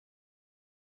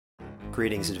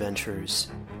Greetings, adventurers.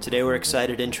 Today we're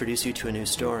excited to introduce you to a new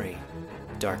story,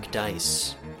 Dark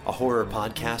Dice, a horror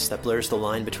podcast that blurs the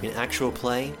line between actual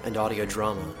play and audio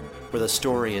drama, where the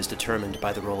story is determined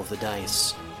by the roll of the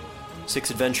dice.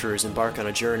 6 adventurers embark on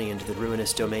a journey into the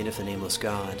ruinous domain of the Nameless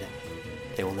God.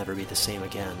 They will never be the same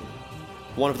again.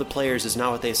 One of the players is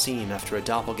not what they seem after a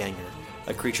doppelganger,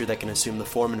 a creature that can assume the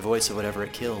form and voice of whatever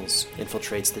it kills,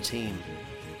 infiltrates the team.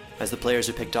 As the players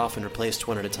are picked off and replaced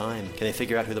one at a time, can they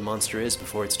figure out who the monster is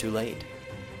before it's too late?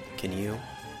 Can you?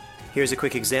 Here's a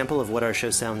quick example of what our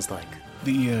show sounds like.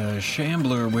 The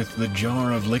shambler with the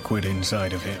jar of liquid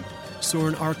inside of him.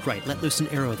 Soren Arkwright let loose an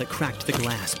arrow that cracked the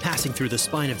glass, passing through the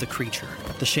spine of the creature.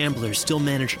 The shambler still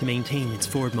managed to maintain its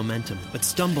forward momentum, but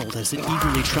stumbled as it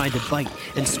eagerly tried to bite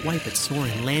and swipe at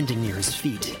Soren, landing near his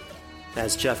feet.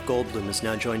 As Jeff Goldblum has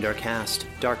now joined our cast,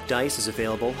 Dark Dice is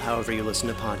available however you listen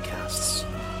to podcasts.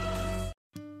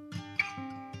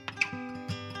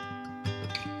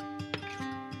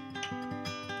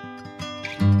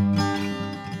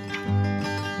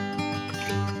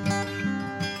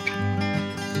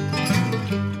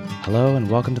 Hello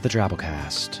and welcome to the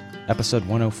Drabblecast, episode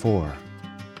 104.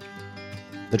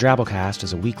 The Drabblecast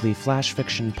is a weekly flash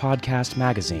fiction podcast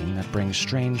magazine that brings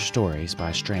strange stories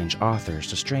by strange authors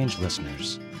to strange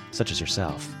listeners, such as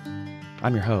yourself.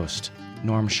 I'm your host,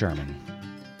 Norm Sherman.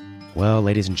 Well,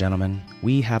 ladies and gentlemen,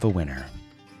 we have a winner.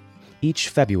 Each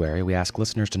February, we ask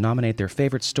listeners to nominate their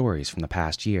favorite stories from the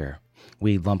past year.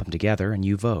 We lump them together and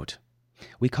you vote.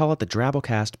 We call it the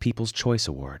Drabblecast People's Choice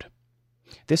Award.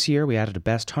 This year, we added a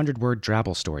Best 100-Word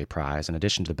Drabble Story prize in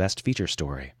addition to the Best Feature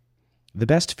Story. The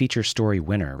Best Feature Story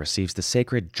winner receives the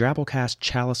sacred Drabblecast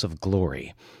Chalice of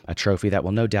Glory, a trophy that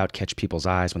will no doubt catch people's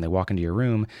eyes when they walk into your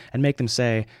room and make them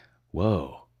say,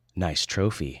 "Whoa, nice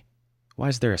trophy. Why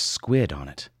is there a squid on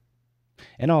it?"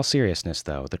 In all seriousness,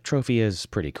 though, the trophy is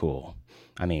pretty cool.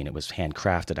 I mean, it was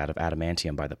handcrafted out of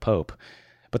adamantium by the Pope.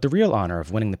 But the real honor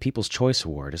of winning the People's Choice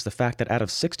Award is the fact that out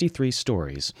of 63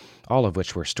 stories, all of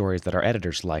which were stories that our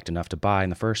editors liked enough to buy in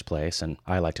the first place and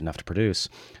I liked enough to produce,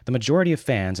 the majority of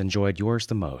fans enjoyed yours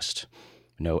the most.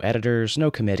 No editors,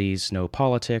 no committees, no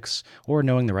politics, or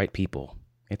knowing the right people.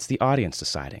 It's the audience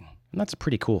deciding, and that's a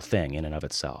pretty cool thing in and of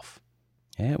itself.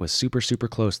 It was super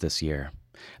close this year.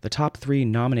 The top 3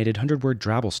 nominated 100-word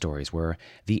Drabble stories were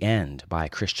The End by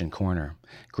Christian Corner,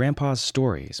 Grandpa's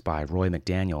Stories by Roy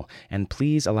McDaniel, and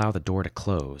Please Allow the Door to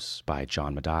Close by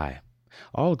John Maddai.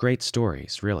 All great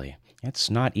stories, really. It's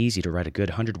not easy to write a good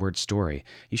 100-word story.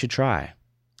 You should try.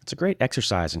 It's a great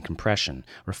exercise in compression,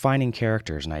 refining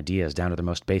characters and ideas down to their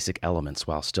most basic elements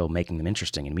while still making them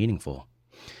interesting and meaningful.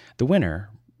 The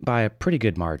winner, by a pretty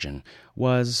good margin,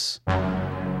 was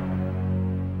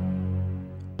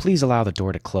Please Allow the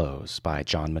Door to Close by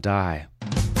John Maddai.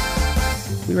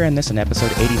 We ran this in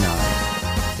episode 89.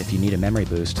 If you need a memory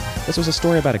boost, this was a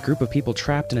story about a group of people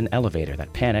trapped in an elevator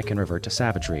that panic and revert to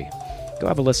savagery. Go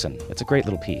have a listen. It's a great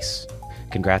little piece.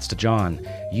 Congrats to John.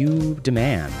 You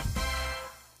demand.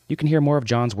 You can hear more of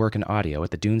John's work in audio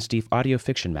at the Dunesteef Audio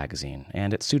Fiction magazine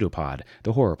and at Pseudopod,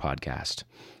 the horror podcast.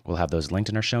 We'll have those linked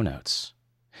in our show notes.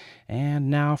 And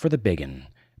now for the biggin,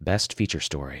 Best Feature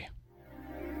Story.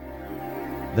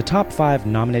 The top 5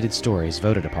 nominated stories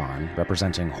voted upon,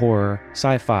 representing horror,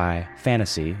 sci-fi,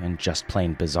 fantasy, and just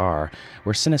plain bizarre,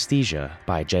 were Synesthesia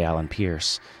by J. Allen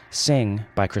Pierce, Sing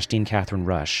by Christine Catherine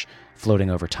Rush, Floating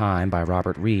Over Time by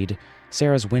Robert Reed,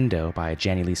 Sarah's Window by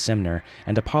Jannie Lee Simner,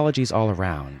 and Apologies All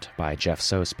Around by Jeff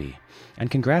Sosby.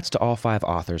 And congrats to all 5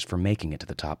 authors for making it to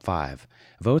the top 5.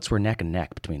 Votes were neck and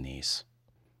neck between these.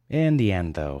 In the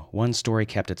end, though, one story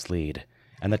kept its lead,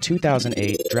 and the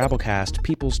 2008 Drabblecast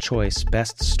People's Choice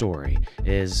Best Story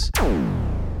is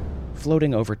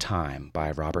Floating Over Time by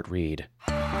Robert Reed.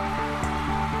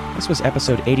 This was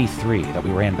episode 83 that we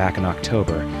ran back in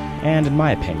October, and in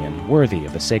my opinion, worthy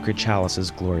of the Sacred Chalice's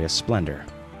glorious splendor.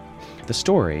 The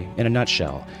story, in a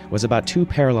nutshell, was about 2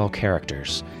 parallel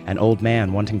characters, an old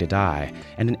man wanting to die,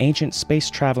 and an ancient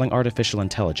space-traveling artificial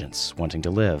intelligence wanting to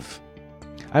live.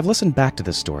 I've listened back to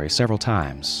this story several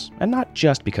times, and not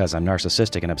just because I'm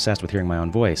narcissistic and obsessed with hearing my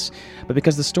own voice, but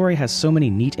because the story has so many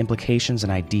neat implications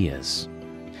and ideas.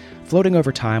 Floating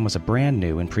Over Time was a brand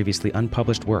new and previously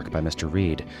unpublished work by Mr.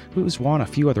 Reed, who's won a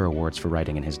few other awards for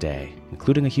writing in his day,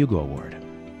 including a Hugo Award.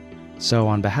 So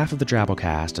on behalf of the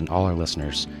Drabblecast and all our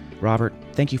listeners, Robert,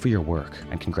 thank you for your work,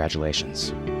 and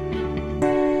congratulations.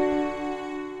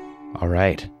 All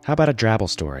right, how about a Drabble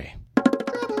story?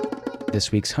 This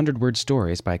week's 100-word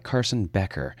story is by Carson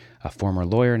Becker, a former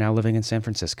lawyer now living in San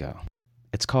Francisco.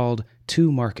 It's called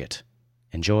To Market.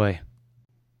 Enjoy.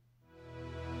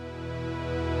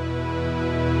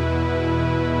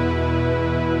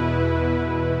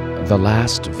 The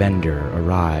last vendor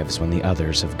arrives when the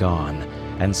others have gone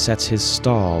and sets his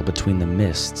stall between the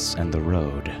mists and the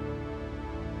road.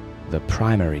 The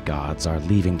primary gods are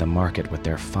leaving the market with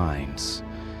their finds.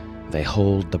 They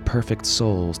hold the perfect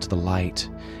souls to the light,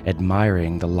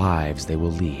 admiring the lives they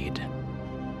will lead.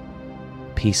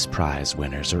 Peace Prize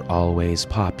winners are always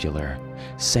popular.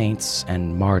 Saints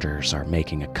and martyrs are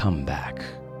making a comeback.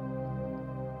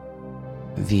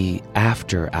 The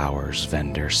after-hours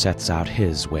vendor sets out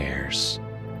his wares.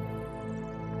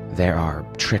 There are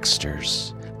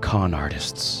tricksters, con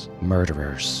artists,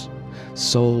 murderers,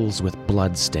 souls with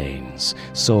bloodstains,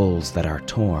 souls that are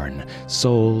torn,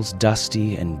 souls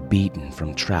dusty and beaten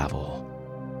from travel.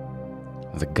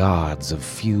 The gods of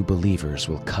few believers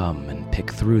will come and pick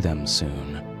through them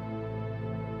soon.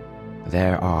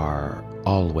 There are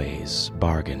always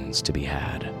bargains to be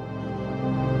had.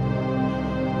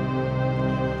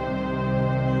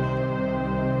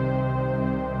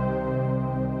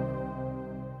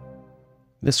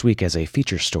 This week, as a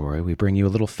feature story, we bring you a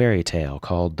little fairy tale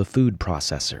called The Food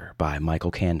Processor by Michael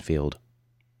Canfield.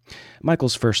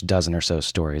 Michael's first dozen or so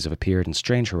stories have appeared in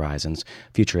Strange Horizons,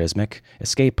 Futurismic,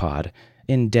 Escape Pod,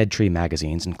 in Dead Tree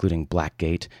magazines including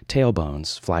Blackgate,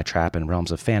 Tailbones, Flytrap, and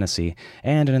Realms of Fantasy,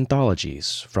 and in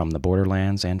anthologies From the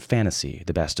Borderlands and Fantasy,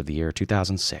 The Best of the Year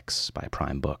 2006 by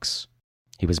Prime Books.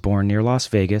 He was born near Las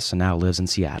Vegas and now lives in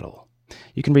Seattle.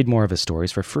 You can read more of his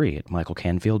stories for free at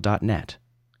michaelcanfield.net.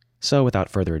 So, without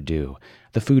further ado,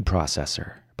 The Food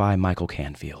Processor by Michael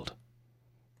Canfield.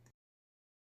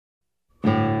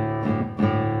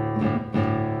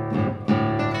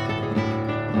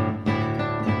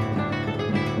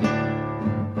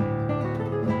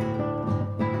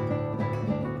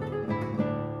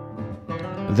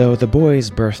 Though the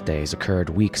boys' birthdays occurred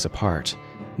weeks apart,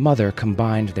 Mother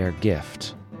combined their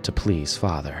gift to please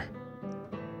Father.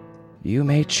 "You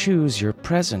may choose your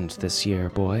present this year,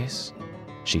 boys,"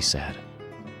 she said.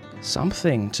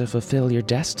 "Something to fulfill your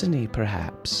destiny,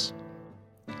 perhaps."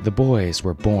 The boys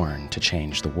were born to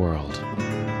change the world.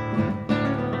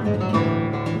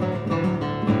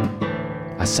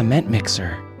 "A cement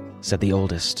mixer," said the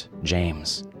oldest,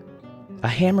 James. "A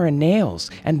hammer and nails,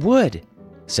 and wood,"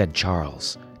 said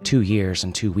Charles, 2 years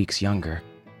and 2 weeks younger.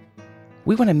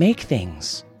 "We want to make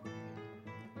things."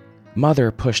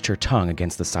 Mother pushed her tongue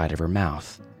against the side of her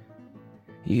mouth.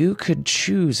 "You could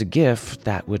choose a gift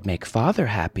that would make Father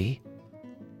happy."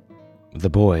 The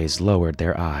boys lowered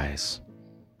their eyes.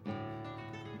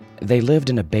 They lived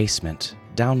in a basement,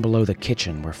 down below the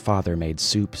kitchen where Father made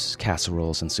soups,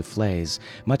 casseroles, and soufflés,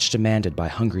 much demanded by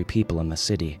hungry people in the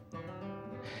city.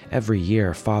 Every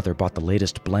year, Father bought the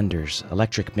latest blenders,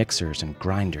 electric mixers, and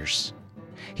grinders.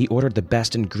 He ordered the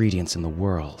best ingredients in the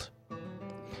world.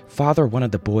 Father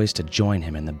wanted the boys to join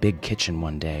him in the big kitchen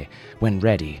one day, when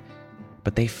ready,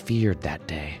 but they feared that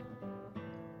day.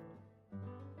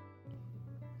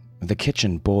 The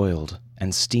kitchen boiled,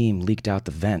 and steam leaked out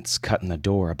the vents cut in the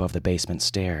door above the basement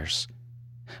stairs.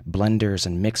 Blenders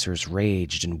and mixers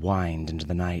raged and whined into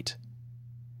the night.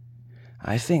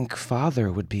 "I think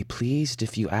Father would be pleased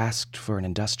if you asked for an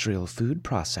industrial food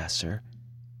processor,"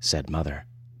 said Mother.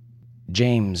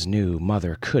 James knew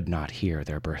Mother could not hear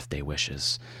their birthday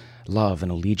wishes. Love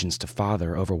and allegiance to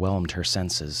Father overwhelmed her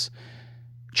senses.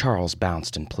 Charles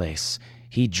bounced in place.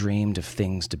 He dreamed of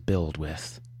things to build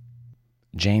with.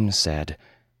 James said,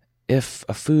 "If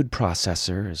a food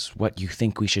processor is what you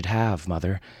think we should have,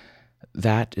 Mother,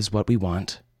 that is what we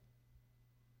want."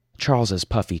 Charles's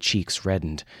puffy cheeks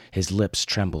reddened, his lips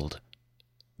trembled.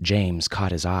 James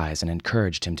caught his eyes and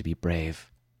encouraged him to be brave.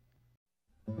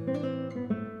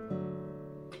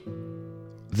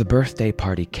 The birthday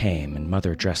party came, and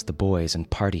Mother dressed the boys in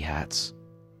party hats.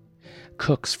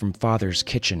 Cooks from Father's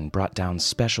kitchen brought down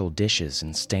special dishes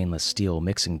in stainless steel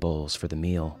mixing bowls for the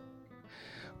meal.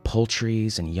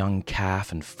 Poultries and young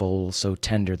calf and foal so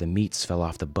tender the meats fell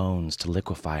off the bones to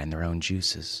liquefy in their own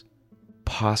juices.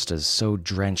 Pastas so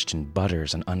drenched in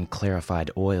butters and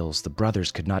unclarified oils the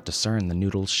brothers could not discern the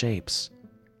noodles' shapes.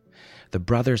 The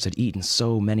brothers had eaten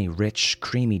so many rich,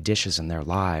 creamy dishes in their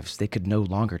lives they could no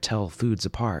longer tell foods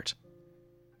apart.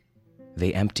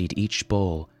 They emptied each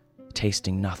bowl,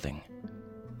 tasting nothing.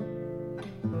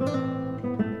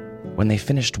 When they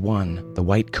finished one, the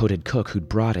white-coated cook who'd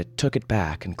brought it took it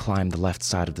back and climbed the left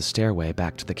side of the stairway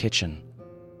back to the kitchen.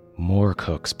 More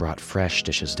cooks brought fresh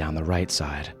dishes down the right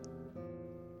side.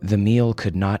 The meal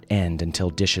could not end until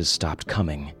dishes stopped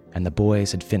coming, and the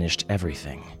boys had finished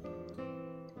everything.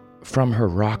 From her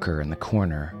rocker in the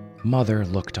corner, Mother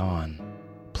looked on,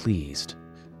 pleased.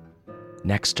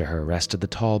 Next to her rested the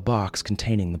tall box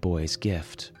containing the boys'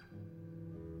 gift.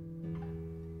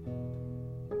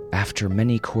 After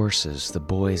many courses, the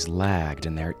boys lagged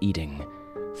in their eating,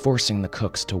 forcing the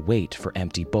cooks to wait for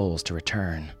empty bowls to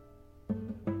return.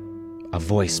 A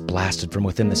voice blasted from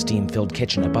within the steam-filled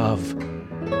kitchen above.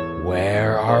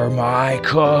 "Where are my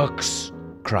cooks?"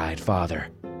 cried Father.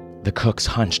 The cooks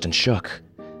hunched and shook.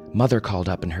 Mother called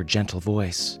up in her gentle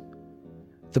voice.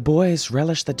 "The boys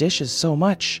relish the dishes so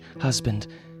much, husband.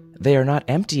 They are not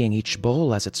emptying each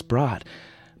bowl as it's brought,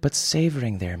 but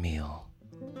savoring their meal."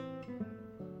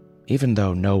 Even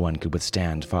though no one could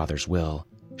withstand Father's will,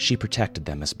 she protected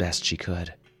them as best she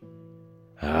could.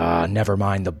 Never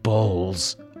mind the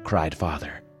bowls," cried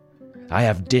Father. "I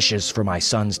have dishes for my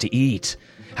sons to eat.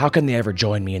 How can they ever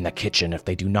join me in the kitchen if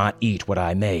they do not eat what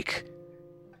I make?"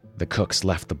 The cooks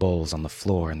left the bowls on the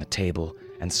floor and the table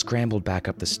and scrambled back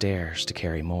up the stairs to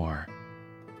carry more.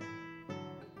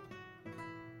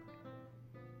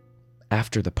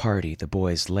 After the party, the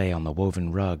boys lay on the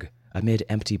woven rug amid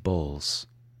empty bowls.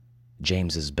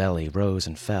 James's belly rose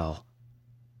and fell.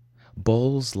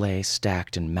 Bowls lay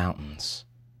stacked in mountains.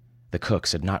 The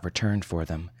cooks had not returned for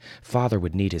them. Father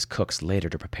would need his cooks later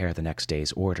to prepare the next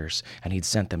day's orders, and he'd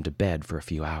sent them to bed for a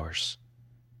few hours.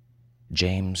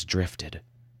 James drifted,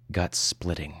 guts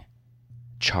splitting.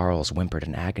 Charles whimpered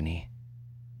in agony.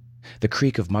 The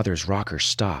creak of Mother's rocker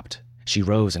stopped. She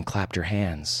rose and clapped her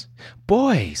hands.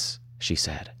 "Boys," she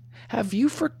said, "have you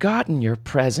forgotten your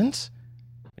present?"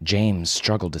 James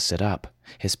struggled to sit up.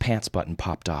 His pants button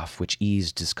popped off, which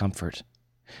eased discomfort.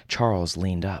 Charles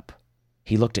leaned up.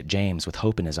 He looked at James with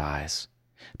hope in his eyes.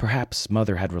 Perhaps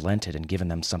Mother had relented and given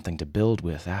them something to build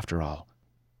with after all.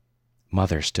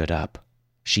 Mother stood up.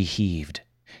 She heaved.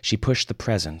 She pushed the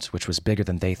present, which was bigger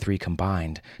than they three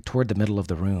combined, toward the middle of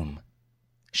the room.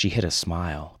 She hid a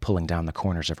smile, pulling down the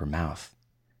corners of her mouth.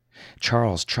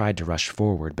 Charles tried to rush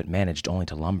forward, but managed only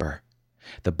to lumber.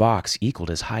 The box equaled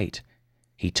his height.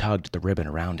 He tugged the ribbon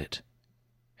around it.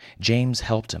 James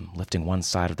helped him, lifting one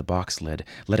side of the box lid,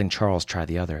 letting Charles try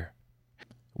the other.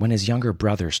 When his younger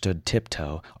brother stood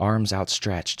tiptoe, arms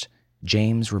outstretched,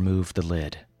 James removed the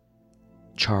lid.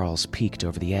 Charles peeked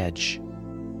over the edge.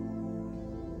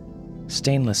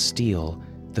 Stainless steel,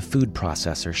 the food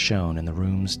processor shone in the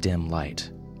room's dim light.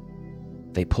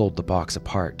 They pulled the box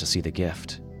apart to see the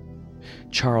gift.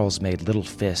 Charles made little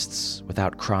fists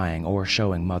without crying or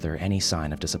showing Mother any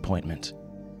sign of disappointment.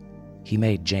 He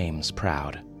made James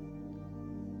proud.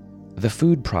 The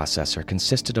food processor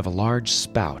consisted of a large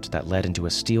spout that led into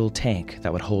a steel tank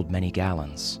that would hold many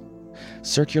gallons.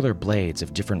 Circular blades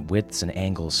of different widths and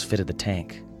angles fitted the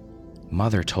tank.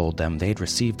 Mother told them they'd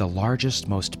received the largest,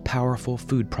 most powerful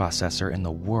food processor in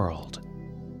the world.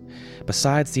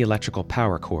 Besides the electrical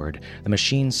power cord, the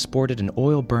machine sported an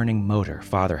oil-burning motor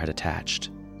Father had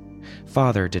attached.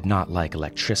 Father did not like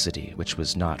electricity, which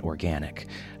was not organic,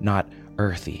 not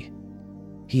earthy.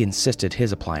 He insisted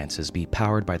his appliances be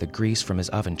powered by the grease from his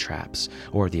oven traps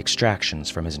or the extractions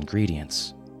from his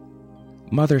ingredients.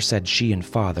 Mother said she and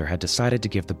Father had decided to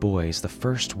give the boys the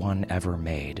first one ever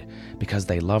made because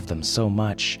they loved them so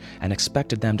much and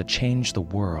expected them to change the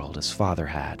world as Father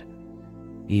had.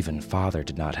 Even Father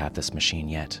did not have this machine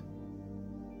yet.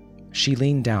 She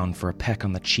leaned down for a peck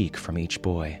on the cheek from each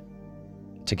boy.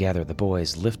 Together, the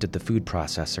boys lifted the food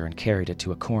processor and carried it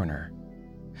to a corner.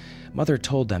 Mother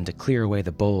told them to clear away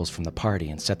the bowls from the party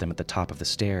and set them at the top of the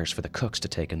stairs for the cooks to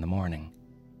take in the morning.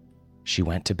 She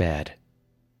went to bed.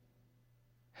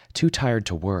 Too tired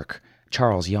to work,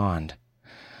 Charles yawned.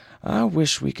 "I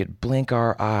wish we could blink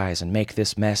our eyes and make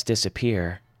this mess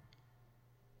disappear."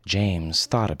 James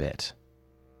thought a bit.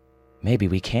 "Maybe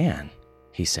we can,"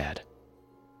 he said.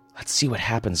 "Let's see what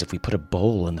happens if we put a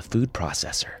bowl in the food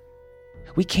processor."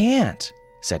 "We can't,"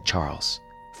 said Charles.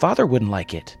 "Father wouldn't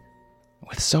like it."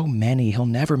 "With so many, he'll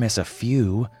never miss a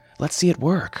few. Let's see it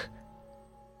work."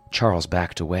 Charles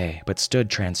backed away, but stood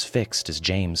transfixed as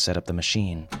James set up the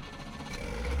machine.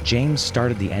 James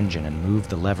started the engine and moved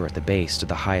the lever at the base to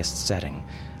the highest setting,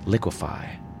 liquefy.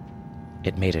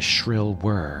 It made a shrill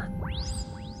whir.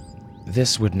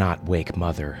 This would not wake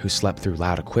Mother, who slept through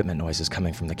loud equipment noises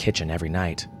coming from the kitchen every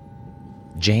night.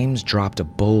 James dropped a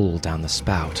bowl down the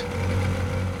spout.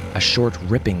 A short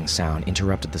ripping sound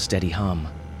interrupted the steady hum.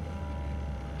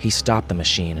 He stopped the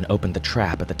machine and opened the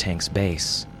trap at the tank's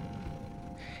base.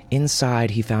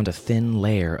 Inside, he found a thin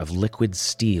layer of liquid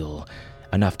steel,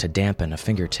 enough to dampen a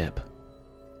fingertip.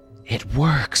 "It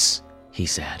works," he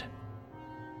said.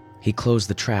 He closed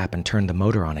the trap and turned the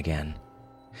motor on again.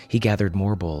 He gathered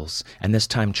more bowls, and this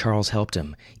time Charles helped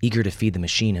him, eager to feed the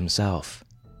machine himself.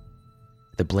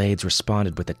 The blades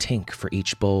responded with a tink for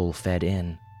each bowl fed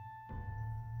in.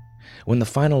 When the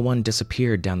final one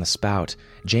disappeared down the spout,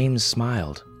 James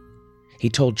smiled. He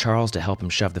told Charles to help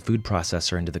him shove the food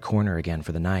processor into the corner again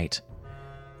for the night.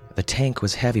 The tank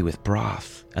was heavy with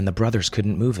broth, and the brothers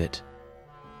couldn't move it.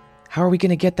 "How are we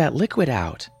going to get that liquid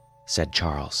out?" said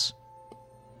Charles.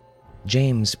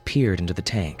 James peered into the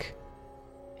tank.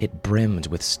 It brimmed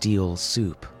with steel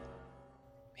soup.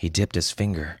 He dipped his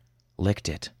finger, licked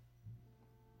it.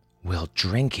 "We'll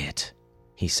drink it,"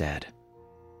 he said.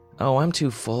 "Oh, I'm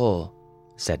too full,"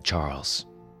 said Charles.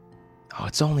 "Oh,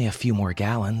 it's only a few more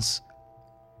gallons."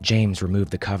 James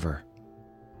removed the cover.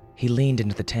 He leaned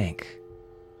into the tank.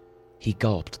 He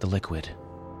gulped the liquid.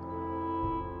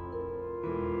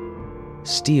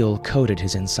 Steel coated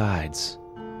his insides.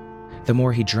 The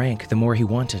more he drank, the more he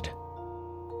wanted.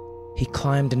 He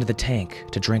climbed into the tank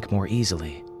to drink more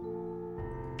easily.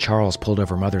 Charles pulled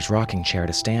over Mother's rocking chair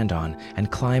to stand on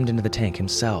and climbed into the tank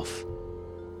himself.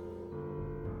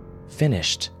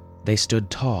 Finished, they stood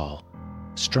tall,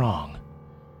 strong.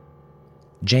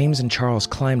 James and Charles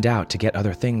climbed out to get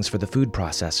other things for the food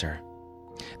processor.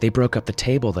 They broke up the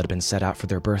table that had been set out for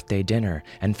their birthday dinner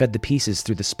and fed the pieces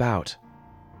through the spout.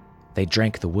 They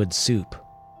drank the wood soup.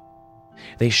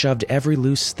 They shoved every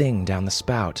loose thing down the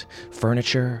spout,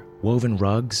 furniture, woven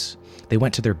rugs. They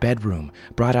went to their bedroom,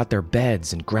 brought out their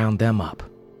beds, and ground them up.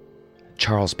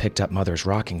 Charles picked up Mother's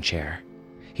rocking chair.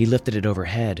 He lifted it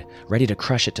overhead, ready to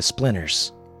crush it to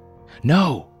splinters.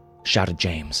 "No!" shouted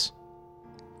James.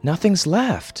 "Nothing's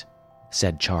left,"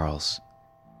 said Charles.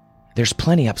 "There's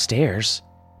plenty upstairs."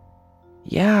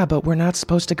 "Yeah, but we're not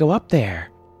supposed to go up there."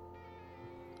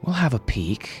 "We'll have a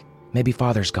peek. Maybe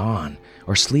Father's gone,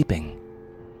 or sleeping."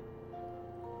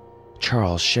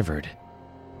 Charles shivered.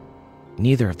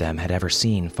 Neither of them had ever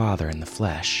seen Father in the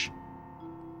flesh.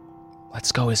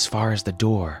 "Let's go as far as the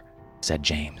door," said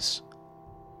James.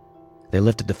 They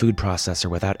lifted the food processor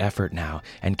without effort now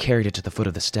and carried it to the foot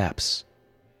of the steps.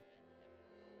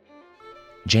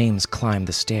 James climbed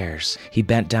the stairs. He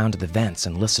bent down to the vents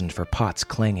and listened for pots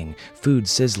clanging, food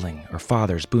sizzling, or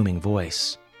Father's booming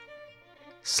voice.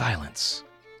 Silence.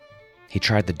 He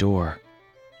tried the door.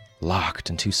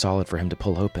 Locked and too solid for him to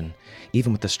pull open,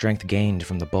 even with the strength gained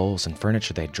from the bowls and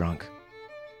furniture they'd drunk.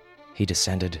 He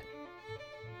descended.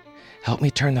 "Help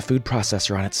me turn the food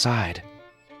processor on its side."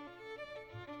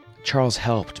 Charles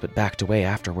helped, but backed away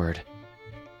afterward.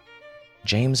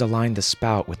 James aligned the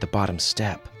spout with the bottom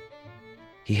step.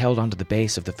 He held onto the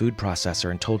base of the food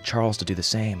processor and told Charles to do the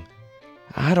same.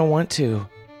 "I don't want to,"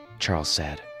 Charles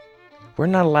said. "We're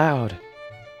not allowed."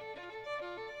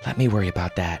 "Let me worry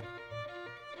about that."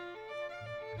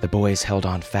 The boys held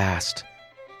on fast.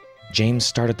 James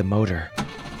started the motor.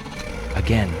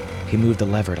 Again, he moved the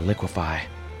lever to liquefy.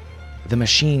 The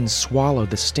machine swallowed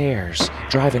the stairs,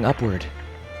 driving upward.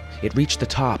 It reached the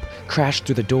top, crashed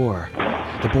through the door.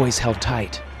 The boys held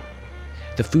tight.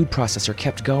 The food processor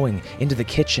kept going into the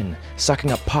kitchen,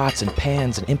 sucking up pots and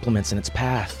pans and implements in its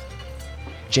path.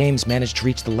 James managed to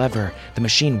reach the lever. The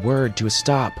machine whirred to a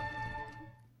stop.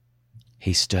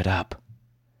 He stood up.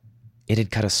 It had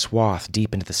cut a swath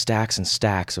deep into the stacks and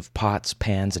stacks of pots,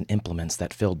 pans, and implements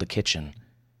that filled the kitchen.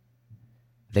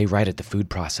 They righted the food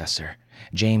processor.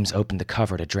 James opened the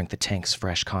cover to drink the tank's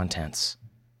fresh contents.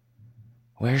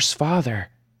 "Where's Father?"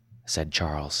 said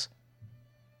Charles.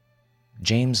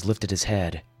 James lifted his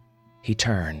head. He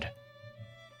turned.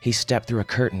 He stepped through a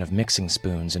curtain of mixing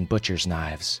spoons and butcher's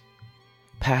knives.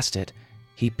 Past it,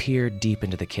 he peered deep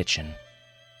into the kitchen.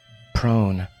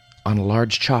 Prone, on a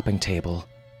large chopping table,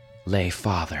 lay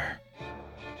Father.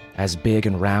 As big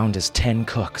and round as 10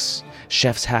 cooks,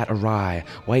 chef's hat awry,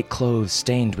 white clothes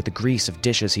stained with the grease of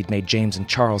dishes he'd made James and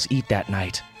Charles eat that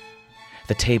night.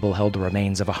 The table held the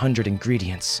remains of 100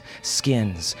 ingredients,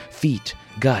 skins, feet,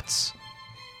 guts.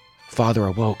 Father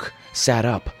awoke, sat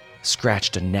up,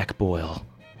 scratched a neck boil.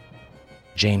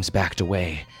 James backed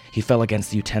away. He fell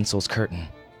against the utensil's curtain.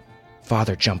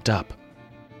 Father jumped up.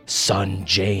 "Son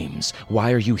James,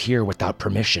 why are you here without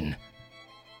permission?"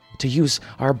 "To use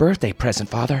our birthday present,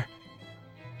 Father."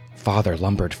 Father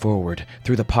lumbered forward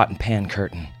through the pot and pan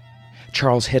curtain.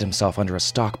 Charles hid himself under a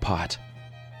stock pot.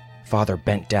 Father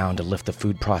bent down to lift the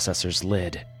food processor's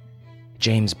lid.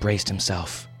 James braced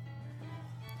himself.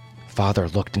 Father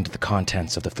looked into the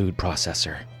contents of the food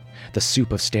processor. The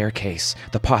soup of staircase,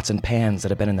 the pots and pans that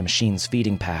had been in the machine's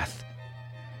feeding path.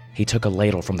 He took a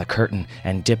ladle from the curtain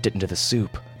and dipped it into the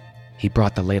soup. He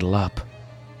brought the ladle up.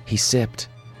 He sipped.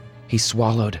 He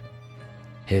swallowed.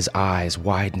 His eyes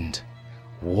widened.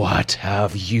 "What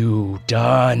have you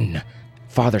done?"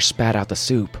 Father spat out the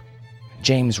soup.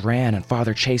 James ran and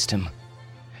Father chased him.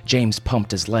 James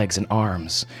pumped his legs and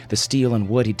arms. The steel and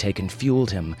wood he'd taken fueled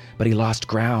him, but he lost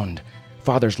ground.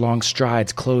 Father's long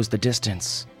strides closed the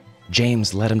distance.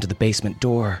 James led him to the basement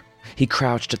door. He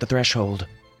crouched at the threshold.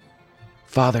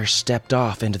 Father stepped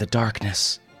off into the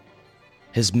darkness.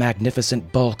 His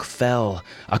magnificent bulk fell.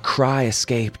 A cry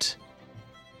escaped.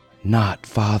 Not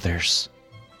Father's.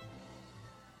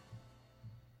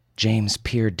 James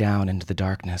peered down into the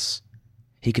darkness.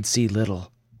 He could see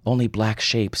little, only black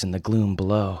shapes in the gloom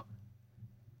below.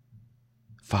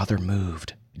 Father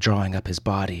moved, drawing up his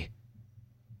body.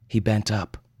 He bent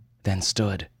up, then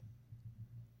stood.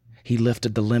 He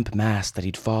lifted the limp mass that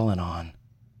he'd fallen on.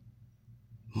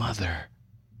 Mother.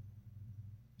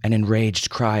 An enraged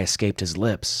cry escaped his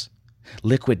lips.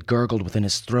 Liquid gurgled within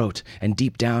his throat and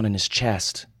deep down in his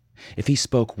chest. If he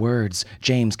spoke words,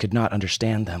 James could not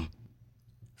understand them.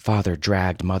 Father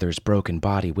dragged Mother's broken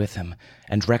body with him,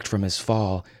 and wrecked from his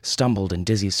fall, stumbled in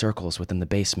dizzy circles within the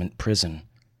basement prison.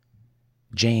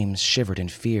 James shivered in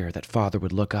fear that Father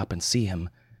would look up and see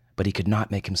him, but he could not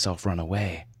make himself run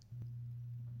away.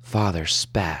 Father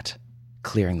spat,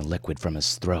 clearing the liquid from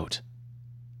his throat.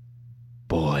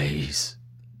 Boys.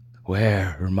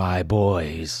 Where are my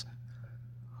boys?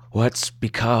 What's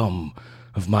become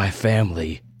of my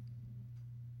family?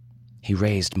 He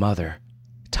raised Mother,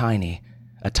 tiny,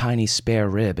 a tiny spare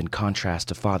rib in contrast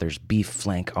to Father's beef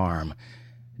flank arm,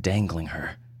 dangling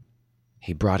her.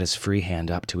 He brought his free hand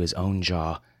up to his own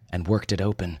jaw and worked it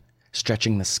open,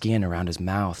 stretching the skin around his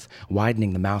mouth,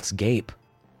 widening the mouth's gape.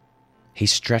 He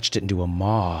stretched it into a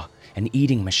maw, an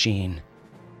eating machine.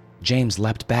 James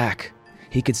leapt back.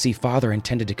 He could see Father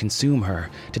intended to consume her,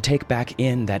 to take back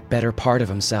in that better part of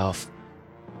himself.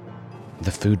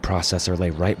 The food processor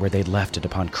lay right where they'd left it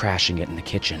upon crashing it in the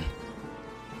kitchen.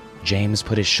 James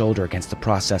put his shoulder against the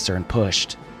processor and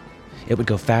pushed. It would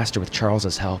go faster with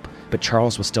Charles's help, but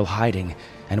Charles was still hiding,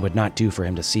 and it would not do for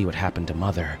him to see what happened to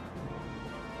Mother.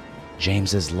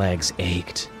 James's legs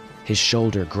ached. His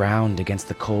shoulder ground against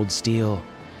the cold steel.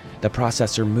 The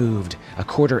processor moved, a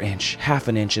quarter inch, half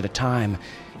an inch at a time,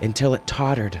 until it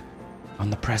tottered on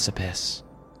the precipice.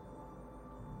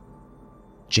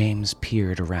 James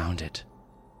peered around it.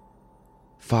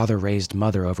 Father raised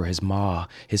Mother over his maw.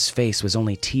 His face was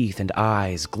only teeth and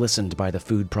eyes glistened by the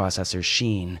food processor's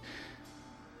sheen.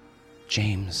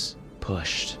 James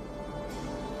pushed.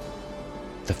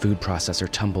 The food processor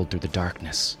tumbled through the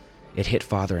darkness. It hit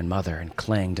Father and Mother and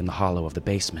clanged in the hollow of the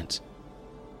basement.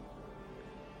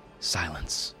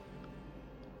 Silence.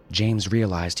 James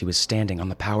realized he was standing on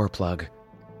the power plug.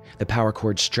 The power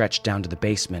cord stretched down to the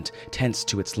basement, tense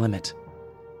to its limit.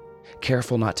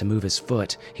 Careful not to move his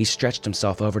foot, he stretched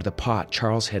himself over the pot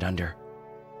Charles hid under.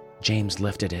 James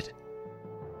lifted it.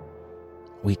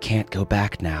 We can't go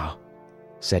back now,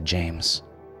 said James.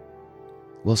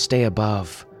 We'll stay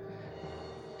above.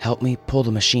 Help me pull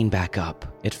the machine back up.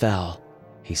 It fell,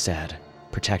 he said,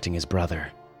 protecting his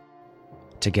brother.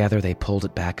 Together they pulled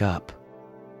it back up.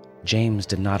 James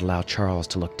did not allow Charles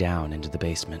to look down into the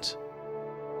basement.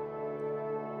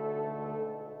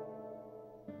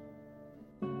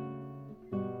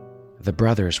 The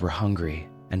brothers were hungry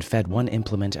and fed one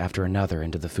implement after another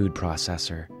into the food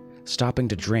processor, stopping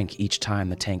to drink each time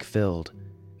the tank filled,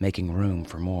 making room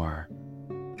for more.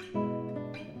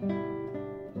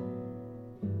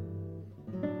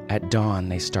 At dawn,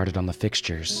 they started on the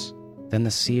fixtures, then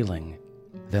the ceiling,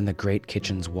 then the great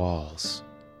kitchen's walls.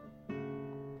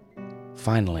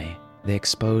 Finally, they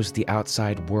exposed the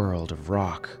outside world of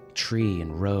rock, tree,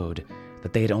 and road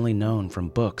that they had only known from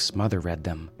books Mother read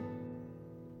them.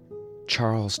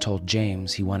 Charles told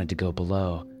James he wanted to go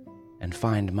below and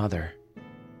find Mother.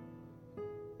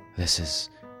 This is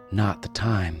not the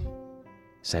time,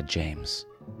 said James.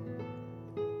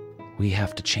 We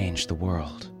have to change the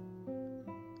world.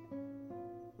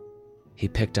 He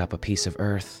picked up a piece of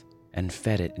earth and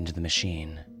fed it into the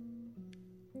machine.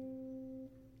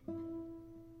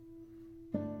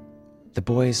 The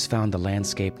boys found the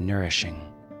landscape nourishing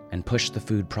and pushed the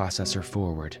food processor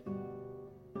forward.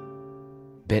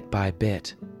 Bit by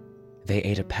bit, they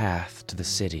ate a path to the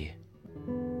city.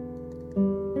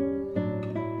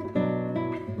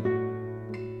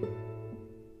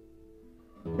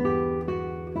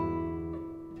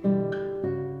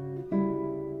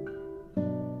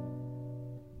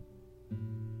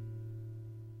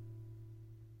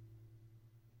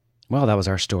 Well, that was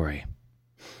our story.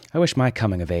 I wish my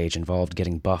coming of age involved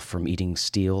getting buff from eating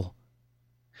steel.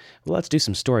 Well, let's do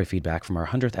some story feedback from our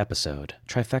 100th episode,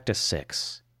 Trifecta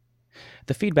 6.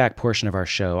 The feedback portion of our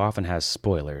show often has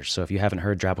spoilers, so if you haven't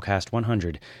heard Drabblecast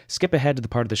 100, skip ahead to the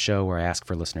part of the show where I ask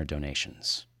for listener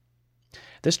donations.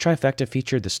 This trifecta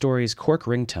featured the stories Cork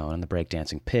Ringtone and the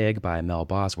Breakdancing Pig by Mel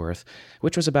Bosworth,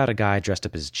 which was about a guy dressed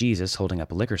up as Jesus holding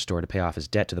up a liquor store to pay off his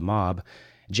debt to the mob,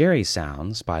 Jerry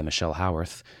Sounds by Michelle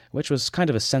Howarth, which was kind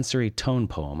of a sensory tone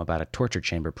poem about a torture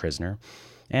chamber prisoner,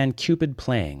 and Cupid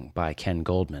Playing by Ken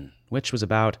Goldman, which was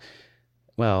about,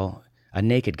 well, a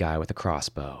naked guy with a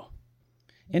crossbow.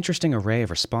 Interesting array of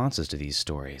responses to these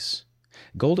stories.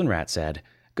 Goldenrat said,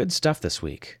 "Good stuff this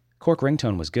week. Cork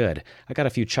Ringtone was good. I got a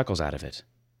few chuckles out of it.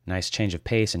 Nice change of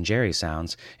pace in Jerry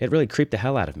Sounds. It really creeped the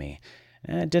hell out of me.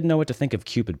 I didn't know what to think of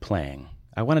Cupid Playing.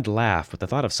 I wanted to laugh, but the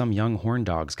thought of some young horn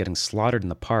dogs getting slaughtered in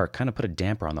the park kind of put a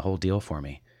damper on the whole deal for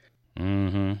me."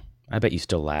 I bet you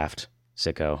still laughed,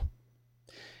 sicko.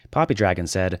 Poppy Dragon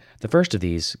said, "The first of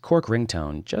these, Cork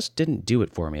Ringtone, just didn't do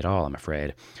it for me at all, I'm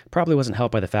afraid. Probably wasn't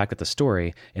helped by the fact that the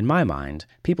story, in my mind,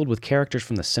 peopled with characters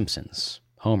from The Simpsons.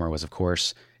 Homer was, of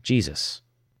course, Jesus."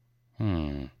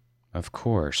 Of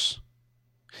course.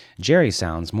 Jerry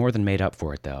Sounds more than made up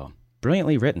for it, though.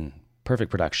 Brilliantly written.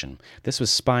 Perfect production. This was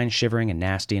spine-shivering and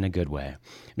nasty in a good way.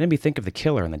 It made me think of the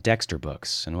killer in the Dexter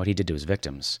books and what he did to his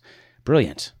victims.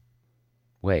 Brilliant.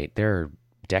 Wait, there are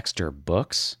Dexter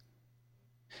books?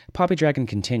 Poppy Dragon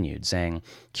continued, saying,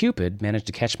 "Cupid managed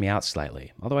to catch me out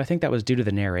slightly, although I think that was due to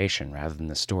the narration rather than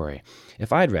the story.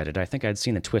 If I'd read it, I think I'd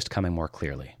seen the twist coming more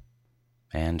clearly."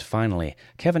 And finally,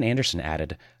 Kevin Anderson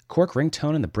added, "Cork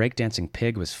Ringtone and the Breakdancing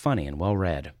Pig was funny and well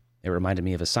read. It reminded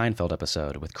me of a Seinfeld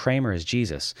episode with Kramer as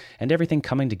Jesus and everything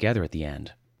coming together at the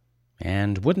end.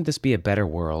 And wouldn't this be a better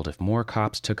world if more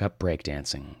cops took up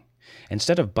breakdancing?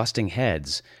 Instead of busting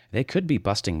heads, they could be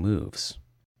busting moves.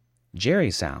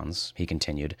 Jerry Sounds," he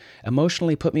continued,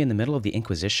 "emotionally put me in the middle of the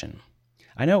Inquisition.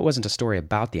 I know it wasn't a story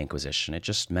about the Inquisition, it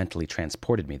just mentally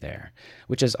transported me there.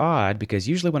 Which is odd, because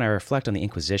usually when I reflect on the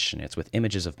Inquisition, it's with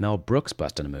images of Mel Brooks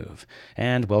busting a move,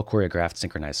 and well-choreographed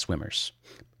synchronized swimmers.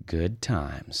 Good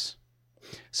times.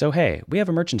 So hey, we have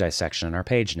a merchandise section on our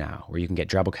page now, where you can get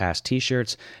Drabblecast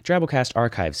t-shirts, Drabblecast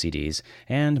archive CDs,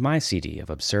 and my CD of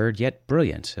absurd, yet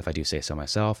brilliant, if I do say so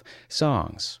myself,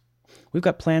 songs. We've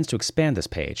got plans to expand this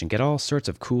page and get all sorts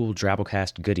of cool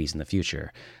Drabblecast goodies in the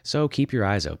future, so keep your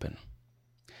eyes open.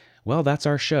 Well, that's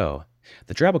our show.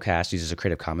 The Drabblecast uses a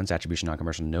Creative Commons Attribution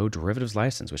Non-Commercial No Derivatives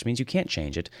license, which means you can't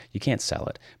change it, you can't sell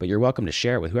it, but you're welcome to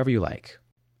share it with whoever you like.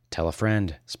 Tell a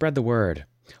friend, spread the word.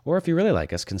 Or if you really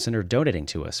like us, consider donating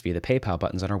to us via the PayPal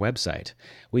buttons on our website.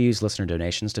 We use listener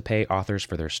donations to pay authors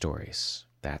for their stories.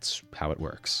 That's how it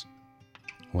works.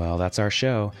 Well, that's our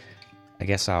show. I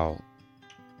guess I'll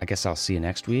see you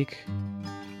next week.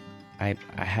 I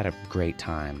had a great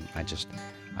time.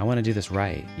 I want to do this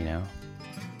right, you know?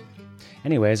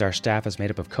 Anyways, our staff is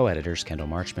made up of co-editors Kendall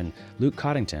Marchman, Luke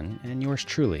Coddington, and yours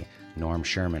truly, Norm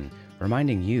Sherman,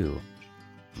 reminding you,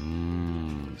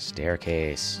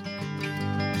 staircase.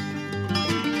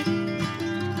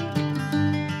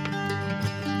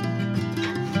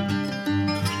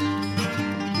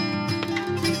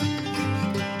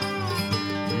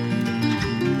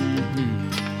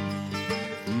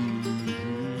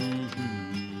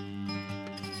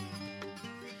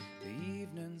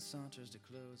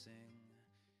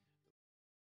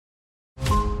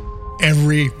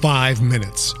 Every 5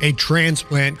 minutes, a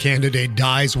transplant candidate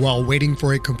dies while waiting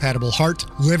for a compatible heart,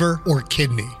 liver, or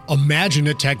kidney. Imagine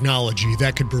a technology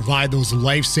that could provide those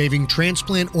life-saving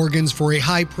transplant organs for a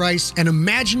high price, and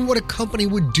imagine what a company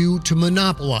would do to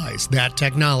monopolize that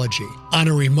technology. On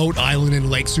a remote island in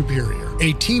Lake Superior,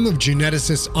 a team of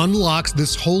geneticists unlocks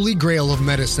this holy grail of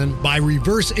medicine by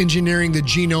reverse engineering the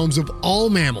genomes of all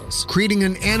mammals, creating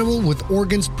an animal with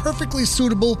organs perfectly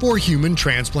suitable for human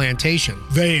transplantation.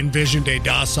 They envisioned a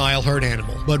docile herd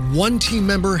animal, but one team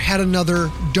member had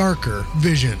another, darker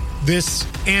vision. This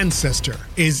ancestor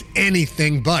is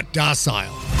anything but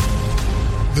docile.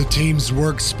 The team's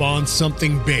work spawned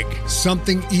something big,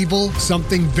 something evil,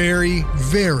 something very,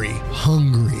 very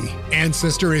hungry.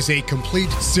 Ancestor is a complete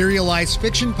serialized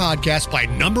fiction podcast by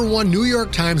 #1 New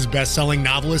York Times bestselling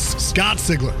novelist Scott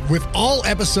Sigler, with all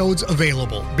episodes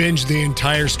available. Binge the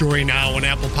entire story now on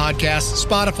Apple Podcasts,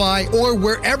 Spotify, or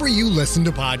wherever you listen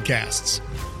to podcasts.